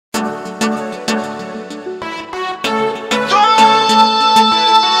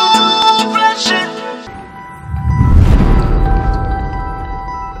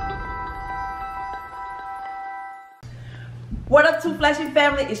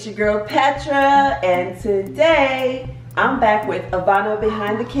it's your girl Petra, and today I'm back with Ivana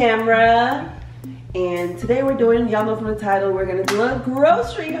behind the camera. And today we're doing, y'all know from the title, we're gonna do a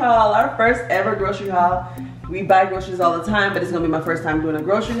grocery haul, our first ever grocery haul. We buy groceries all the time, but it's gonna be my first time doing a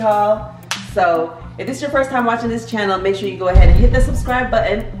grocery haul. So if this is your first time watching this channel, make sure you go ahead and hit the subscribe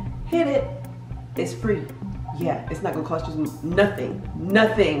button. Hit it, it's free. Yeah, it's not gonna cost you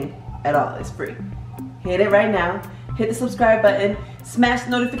nothing at all, it's free. Hit it right now. Hit the subscribe button, smash the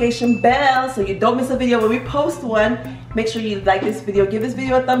notification bell so you don't miss a video when we post one. Make sure you like this video, give this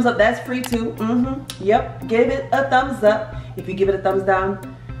video a thumbs up, that's free too. Yep, give it a thumbs up. If you give it a thumbs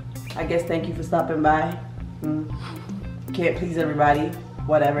down, I guess thank you for stopping by. Can't please everybody,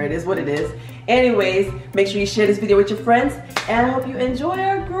 whatever, it is what it is. Anyways, make sure you share this video with your friends, and I hope you enjoy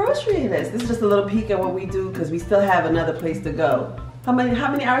our grocery list. This is just a little peek at what we do because we still have another place to go. How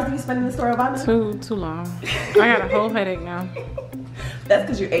many hours do you spend in the store, Ivana? Too long. I got a whole headache now. That's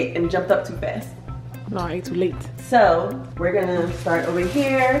because you ate and jumped up too fast. No, I ate too late. So we're gonna start over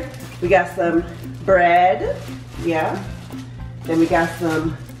here. We got some bread, yeah. Then we got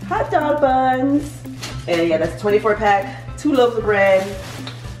some hot dog buns, and yeah, that's 24 pack, 2 loaves of bread.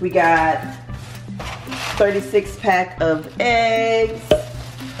 We got 36 pack of eggs.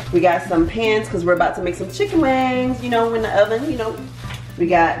 We got some pans because we're about to make some chicken wings, you know, in the oven, you know. We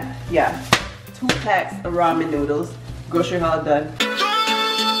got, yeah, 2 packs of ramen noodles. Grocery haul done.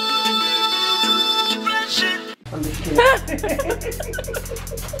 I'm just kidding.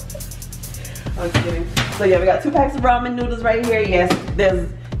 I'm kidding. So yeah, we got 2 packs of ramen noodles right here. Yes,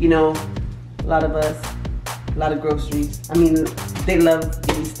 there's, you know, a lot of us, a lot of groceries. I mean, they love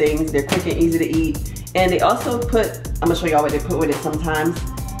these things. They're quick and easy to eat. And they also put, I'm gonna show y'all what they put with it sometimes.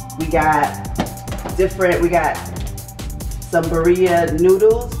 We got some burrito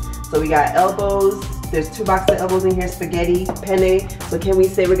noodles. So we got elbows. There's 2 boxes of elbows in here, spaghetti, penne. So can we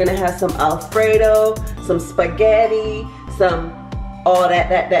say we're gonna have some Alfredo, some spaghetti, some all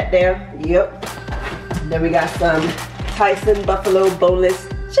that there. Yep. Then we got some Tyson buffalo boneless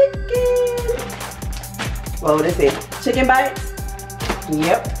chicken. Well, what is it? Chicken bites.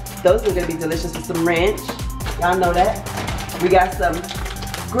 Yep. Those are gonna be delicious with some ranch. Y'all know that. We got some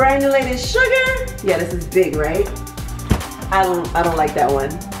granulated sugar. Yeah, this is big, right? I don't like that one,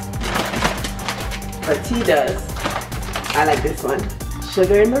 but T does. I like this one.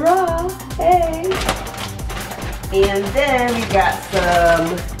 Sugar in the raw. Hey. And then we got some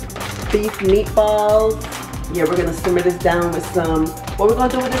beef meatballs. Yeah, we're gonna simmer this down with some. What we're gonna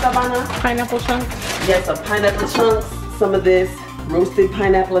do with this, Ivana? Pineapple chunks. Yes, some pineapple chunks. Some of this roasted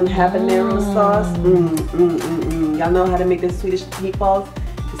pineapple and habanero sauce. Y'all know how to make the Swedish meatballs?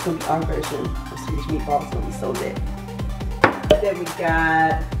 It's gonna be our version of Swedish meatballs. It's gonna be so lit. Then we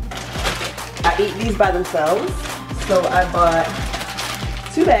got, I eat these by themselves. So I bought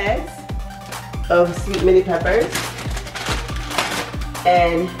 2 bags of sweet mini peppers.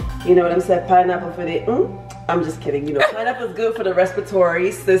 And you know what I'm saying, pineapple for the, I'm just kidding. You know, pineapple is good for the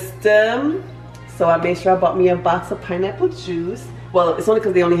respiratory system. So I made sure I bought me a box of pineapple juice. Well, it's only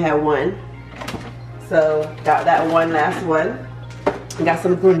because they only had 1. So got that last one. I got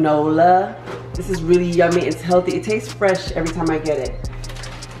some granola. This is really yummy, it's healthy. It tastes fresh every time I get it.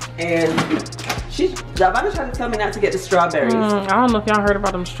 And Ivana's trying to tell me not to get the strawberries. I don't know if y'all heard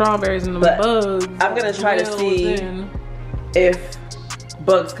about them strawberries and them bugs. I'm gonna try to see if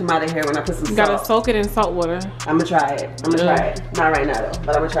bugs come out of here when I put some salt. You gotta soak it in salt water. I'm gonna try it. I'm gonna try it. Not right now though,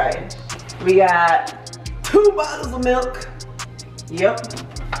 but I'm gonna try it. We got 2 bottles of milk. Yep.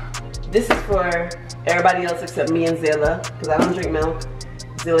 This is for everybody else except me and Zilla, because I don't drink milk.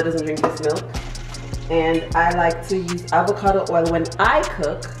 Zilla doesn't drink this milk. And I like to use avocado oil when I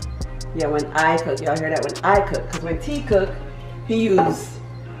cook. Yeah, when I cook. Y'all hear that? When I cook. Because when T cook, he uses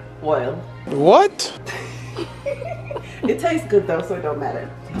oil. What? It tastes good though, so it don't matter.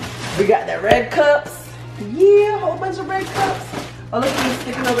 We got the red cups. Yeah, a whole bunch of red cups. Oh, look at me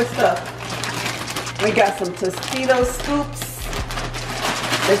sticking over stuff. We got some Tostito scoops.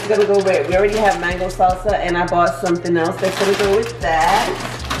 This is gonna go with, we already have mango salsa, and I bought something else that's gonna go with that.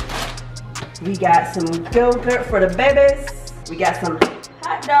 We got some yogurt for the babies. We got some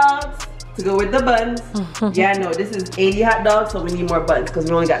hot dogs to go with the buns. Yeah, I know, this is 80 hot dogs, so we need more buns because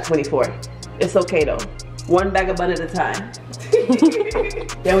we only got 24. It's okay though. 1 bag of bun at a time.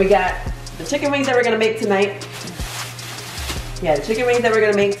 Then we got the chicken wings that we're gonna make tonight. Yeah, the chicken wings that we're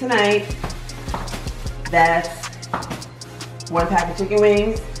gonna make tonight. That's 1 pack of chicken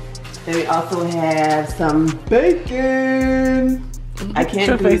wings. Then we also have some bacon. I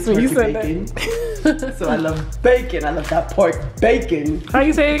can't do this turkey bacon. So I love bacon. I love that pork bacon. How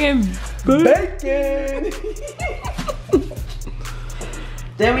you say it again? Bacon.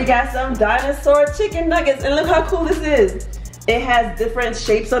 Then we got some dinosaur chicken nuggets, and look how cool this is. It has different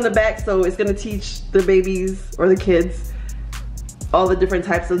shapes on the back, so it's gonna teach the babies or the kids all the different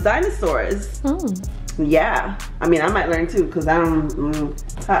types of dinosaurs. Yeah, I mean, I might learn too, cause I don't.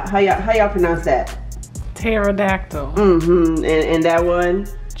 How y'all pronounce that? Pterodactyl. And that one.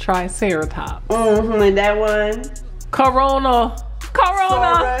 Triceratops. And that one. Corona.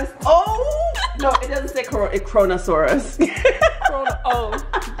 Saurus. Oh no, it doesn't say it's Chronosaurus. Oh,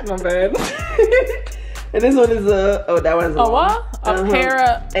 my bad. And this one is that one's a what? A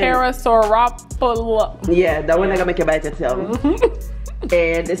Parasauropula. Yeah, that one that gonna make your bite to tell.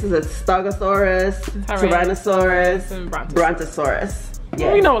 And this is a Stegosaurus, Tyrannosaurus, and Brontosaurus.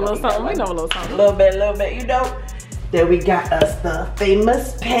 Yeah, we know a little something. A little bit, you know. Then we got us the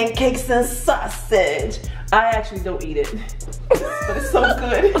famous pancakes and sausage. I actually don't eat it, but it's so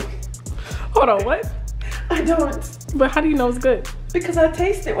good. Hold on, what? I don't. But how do you know it's good? Because I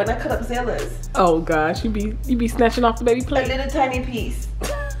taste it when I cut up Zella's. Oh gosh, you be snatching off the baby plate. A little tiny piece.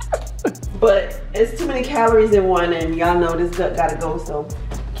 But it's too many calories in one, and y'all know this gut gotta go, so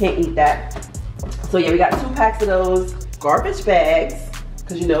can't eat that. So yeah, we got 2 packs of those garbage bags.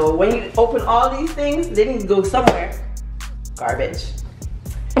 Cause you know, when you open all these things, they need to go somewhere. Garbage.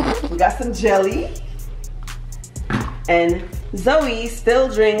 We got some jelly. And Zoe still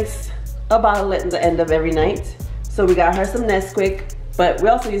drinks a bottle at the end of every night. So we got her some Nesquik, but we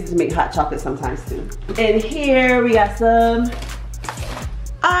also use it to make hot chocolate sometimes too. And here we got some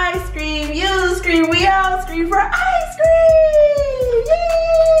ice cream. You scream, we all scream for ice cream!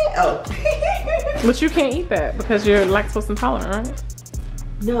 Yay! Oh. But you can't eat that because you're lactose intolerant, right?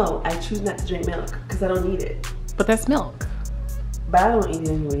 No, I choose not to drink milk because I don't need it. But that's milk. But I don't eat it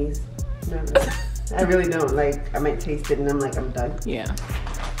anyways. No. I really don't. Like, I might taste it and I'm like, I'm done. Yeah.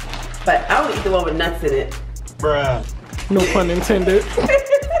 But I don't eat the one with nuts in it. Bruh. No pun intended.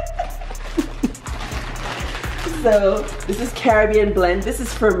 So, this is Caribbean blend. This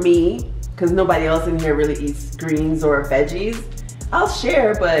is for me, because nobody else in here really eats greens or veggies. I'll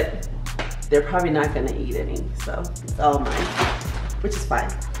share, but they're probably not gonna eat any. So, it's all mine, which is fine.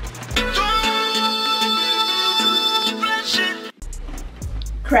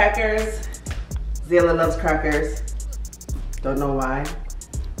 Crackers. Zayla loves crackers. Don't know why.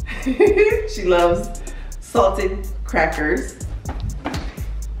 She loves salted crackers.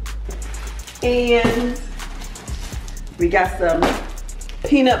 And we got some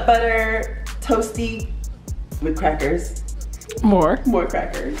peanut butter toasty with crackers. More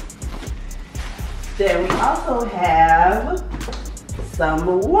crackers. Then we also have some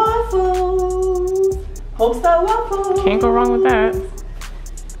waffles. Homestyle waffles. Can't go wrong with that.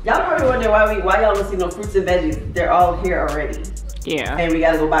 Y'all probably wonder why y'all don't see no fruits and veggies. They're all here already. Yeah. And we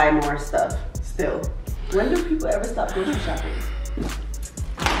gotta go buy more stuff still. When do people ever stop grocery shopping?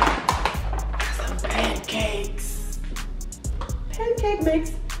 Some pancakes. Pancake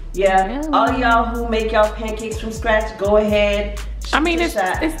mix. Yeah. All y'all who make y'all pancakes from scratch, go ahead. I mean, it's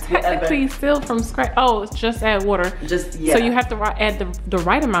technically still from scratch. Oh, it's just add water. Just, yeah. So you have to add the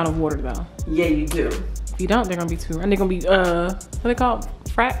right amount of water though. Yeah, you do. If you don't, they're gonna be too. And they're gonna be what are they called?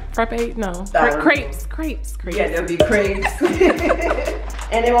 Frappe? No. Crepes. Yeah, they'll be crepes.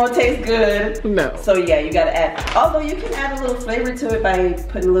 And it won't taste good. No. So yeah, you gotta add. Although you can add a little flavor to it by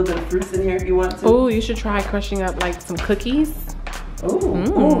putting a little bit of fruits in here if you want to. Oh, you should try crushing up like some cookies.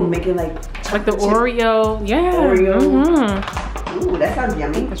 Ooh, making like the Oreo. Yeah. Oreo. Ooh, that sounds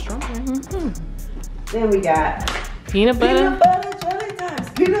yummy. That's strawberry. Then we got peanut butter jelly times.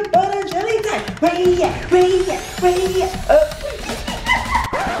 Peanut butter jelly time. Where ya?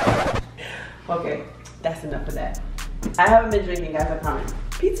 Okay, that's enough of that. I haven't been drinking, guys, I promise.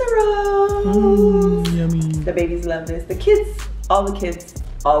 Pizza rolls. Yummy. The babies love this. The kids, all the kids,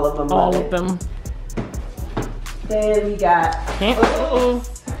 all of them love it. All of them. Then we got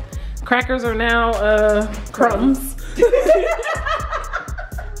crackers are now crumbs.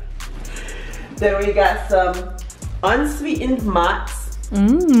 Then we got some unsweetened mozz.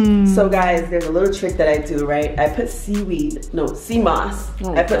 So guys, there's a little trick that I do, right? I put sea moss.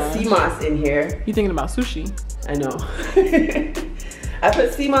 I put sea moss in here. You thinking about sushi? I know. I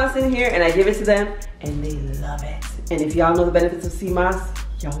put sea moss in here and I give it to them and they love it. And if y'all know the benefits of sea moss,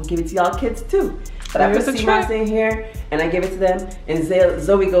 y'all will give it to y'all kids too. But I put sea moss in here and I give it to them and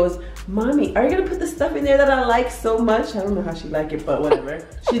Zoe goes, Mommy, are you gonna put the stuff in there that I like so much? I don't know how she like it, but whatever.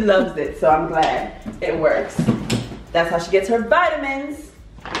 She loves it, so I'm glad it works. That's how she gets her vitamins.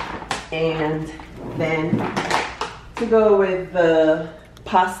 And then to go with the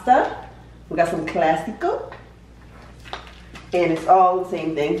pasta, we got some classico. And it's all the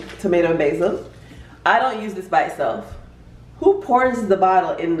same thing, tomato and basil. I don't use this by itself. Who pours the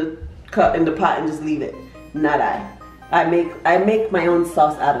bottle in the cup, in the pot, and just leave it? Not I. I make my own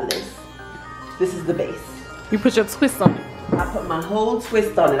sauce out of this. This is the base. You put your twist on it. I put my whole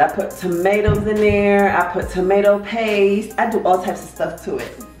twist on it. I put tomatoes in there. I put tomato paste. I do all types of stuff to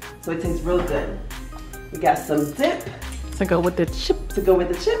it. So it tastes real good. We got some dip. To go with the chips. To go with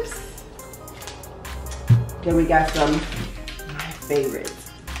the chips. Then we got some, my favorite.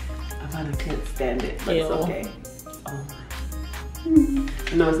 Ivana can't stand it, but it's okay. Oh my.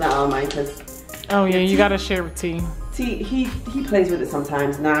 No, it's not all mine, because oh yeah, you gotta share with T. T, he plays with it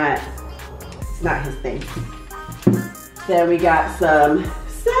sometimes. It's not his thing. Then we got some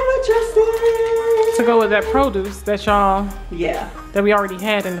salad dressing. To go with that produce that y'all, yeah, that we already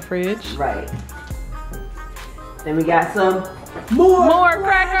had in the fridge. Right. Then we got some more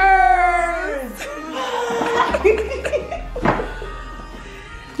crackers.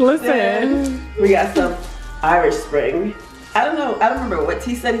 Listen. Then we got some Irish Spring. I don't remember what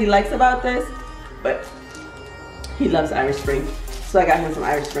T said he likes about this, but he loves Irish Spring. So I got him some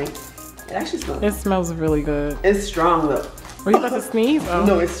Irish Spring. It actually smells. It smells really good. It's strong though. Were you about to sneeze? Oh.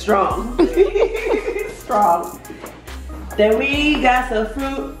 No, it's strong. It's strong. Then we got some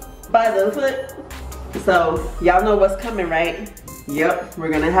fruit by the foot. So y'all know what's coming, right? Yep, we're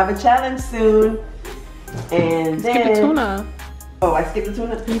gonna have a challenge soon. And then skip the tuna. Oh, I skipped the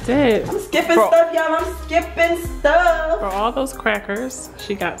tuna? You did. I'm skipping stuff, y'all. I'm skipping stuff. For all those crackers,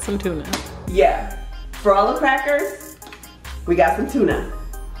 she got some tuna. Yeah. For all the crackers, we got some tuna.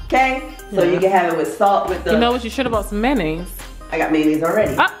 Okay? So you can have it with salt with the... You know what? You should have bought some mayonnaise. I got mayonnaise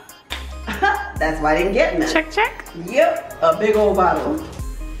already. Ah. That's why I didn't get none. Check, check. Yep. A big old bottle.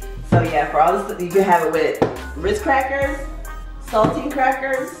 So yeah, for all this, you can have it with Ritz crackers, saltine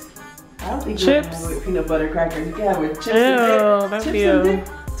crackers. I don't think you can have it with peanut butter crackers. You can have it with chips and dip. That'd Chips be and dip.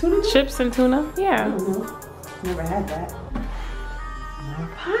 Tuna dip? Chips and tuna? Yeah. Never had that. More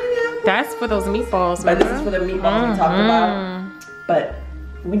pineapple. That's for those meatballs, But this is for the meatballs we talked about. But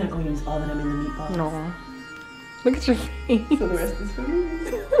we're not going to use all of them in the meatballs. No. Look at your face. So the rest is for me.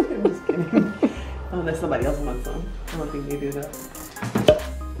 I'm just kidding. Unless somebody else wants some. I don't think they do that.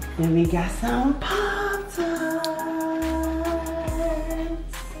 Then we got some Pop-Tarts.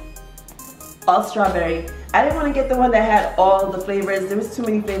 All strawberry. I didn't want to get the one that had all the flavors. There was too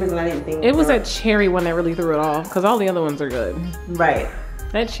many flavors and I didn't think. It was that cherry one that really threw it off, because all the other ones are good. Right.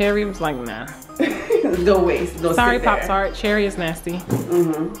 That cherry was like, nah. Go waste. Go Sorry, Pop-Tart. Cherry is nasty.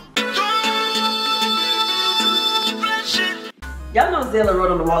 Y'all know Zayla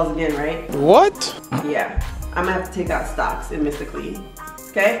wrote on the walls again, right? What? Yeah. I'm gonna have to take out stocks in Mr. Clean.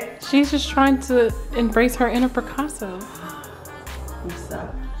 Okay? She's just trying to embrace her inner Picasso. What's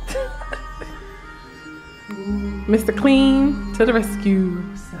up? Mr. Clean to the rescue.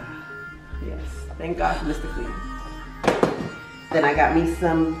 Yes. Thank God for Mr. Clean. Then I got me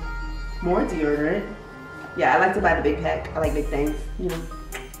some more deodorant. Yeah, I like to buy the big pack. I like big things. You know,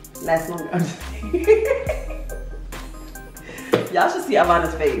 last longer. Y'all should see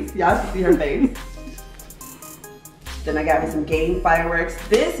Ivana's face. Y'all should see her face. Then I got me some Game fireworks.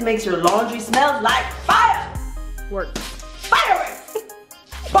 This makes your laundry smell like fire. Work. Fireworks.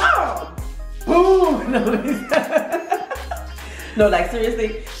 Bomb. Boom. No, like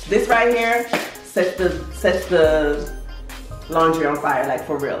seriously, this right here sets the laundry on fire, like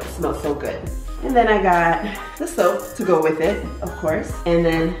for real. It smells so good. And then I got the soap to go with it, of course. And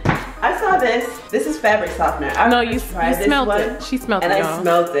then I saw this. This is fabric softener. No, you smelled it. She smelled it, and I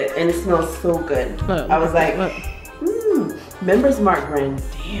smelled it, and it smells so good. Look, I was like, Members Mark brand.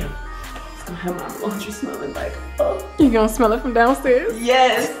 Damn, it's gonna have my laundry smelling like, oh. You gonna smell it from downstairs?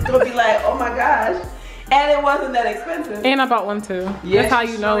 Yes, it's gonna be like, oh my gosh. And it wasn't that expensive. And I bought one too. Yes, that's how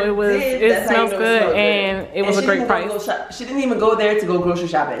you know it was. It smells good, and it was a great price. She didn't even go there to go grocery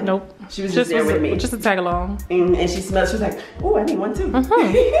shopping. Nope. She was just there with me. Just a tag along. And she smelled. She was like, oh, I need one too.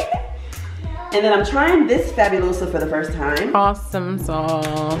 And then I'm trying this Fabuloso for the first time. Awesome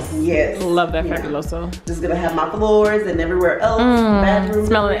sauce. Yes. Love that Fabuloso. Just gonna have my floors and everywhere else. Bathroom.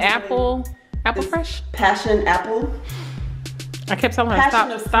 Smelling apple fresh. Passion apple. I kept telling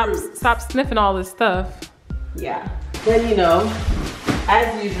her, stop sniffing all this stuff. Yeah. Then, you know,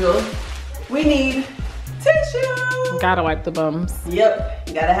 as usual, we need tissue. Gotta wipe the bums. Yep,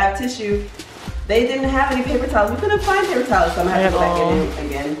 you gotta have tissue. They didn't have any paper towels. We couldn't find paper towels, so I'm gonna have to go back in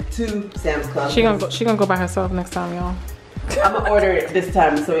again to Sam's Club. She gonna go by herself next time, y'all. I'm gonna order it this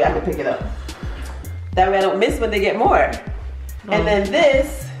time so I can pick it up. That way I don't miss when they get more. And then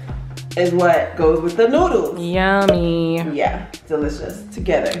this is what goes with the noodles. Yummy. Yeah, delicious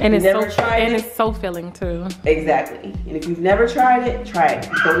together. And it's so filling too. Exactly. And if you've never tried it, try it.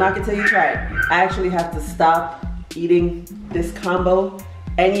 Don't knock it till you try it. I actually have to stop eating this combo,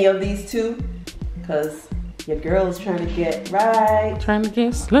 any of these two, because your girl is trying to get right. Trying to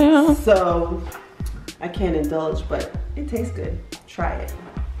get slim. So I can't indulge, but it tastes good. Try it.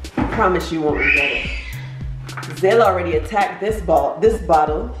 I promise you won't regret it. Zayla already attacked this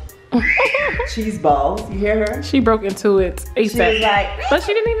bottle. Cheese balls. You hear her? She broke into it ASAP. She was like, but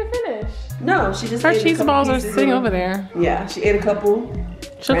she didn't even finish. No, she just her ate cheese balls are sitting over there. Yeah, she ate a couple.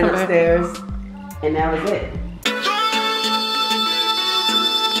 She'll ran come upstairs, and that was it.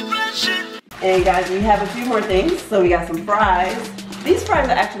 And guys, we have a few more things. So we got some fries. These fries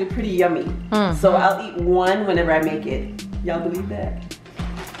are actually pretty yummy. So I'll eat one whenever I make it. Y'all believe that?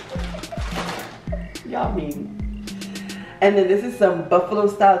 Y'all mean. And then this is some buffalo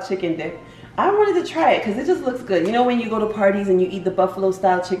style chicken dip. I wanted to try it because it just looks good. You know when you go to parties and you eat the buffalo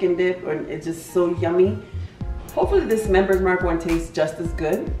style chicken dip, or it's just so yummy. Hopefully this Members Mark one tastes just as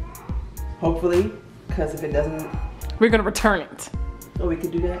good. Hopefully, because if it doesn't, we're gonna return it. Oh, we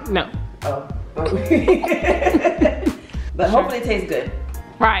could do that? No. Oh. But hopefully it tastes good.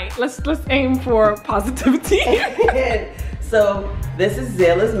 Right. Let's aim for positivity. So this is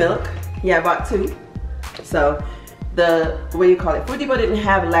Zayla's milk. Yeah, I bought two. So the, what do you call it? Food Depot didn't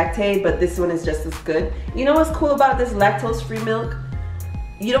have lactate, but this one is just as good. You know what's cool about this lactose-free milk?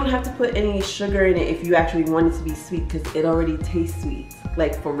 You don't have to put any sugar in it if you actually want it to be sweet, because it already tastes sweet,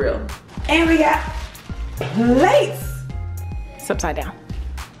 like for real. And we got plates. It's upside down.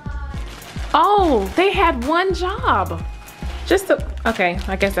 Oh, they had one job. Just to, okay,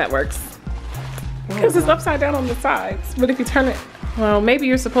 I guess that works. Because it's upside down on the sides. But if you turn it, well, maybe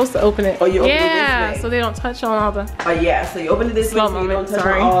you're supposed to open it. Oh, you open it this way. So they don't touch on all the. Oh yeah, so you open it this way so you don't touch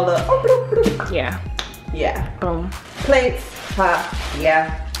on all the. Yeah. Yeah. Boom. Plates. Ha.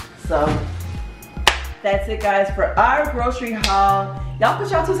 Yeah. So that's it, guys, for our grocery haul. Y'all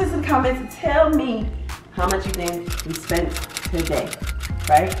put y'all 2 cents in the comments and tell me how much you think we spent today.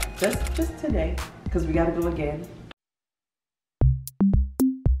 Right? Just today, because we gotta go again.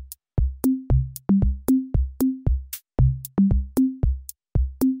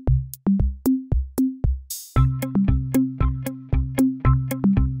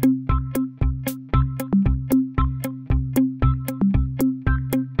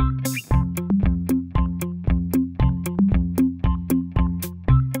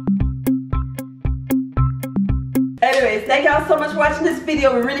 Anyways, thank y'all so much for watching this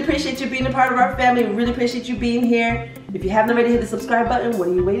video. We really appreciate you being a part of our family. We really appreciate you being here. If you haven't already hit the subscribe button, what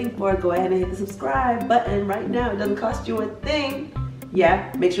are you waiting for? Go ahead and hit the subscribe button right now. It doesn't cost you a thing.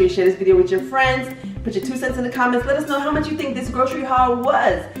 Yeah, make sure you share this video with your friends. Put your 2 cents in the comments. Let us know how much you think this grocery haul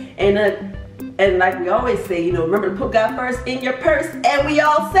was. And like we always say, you know, remember to put God first in your purse. And we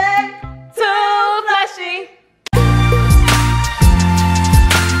all say...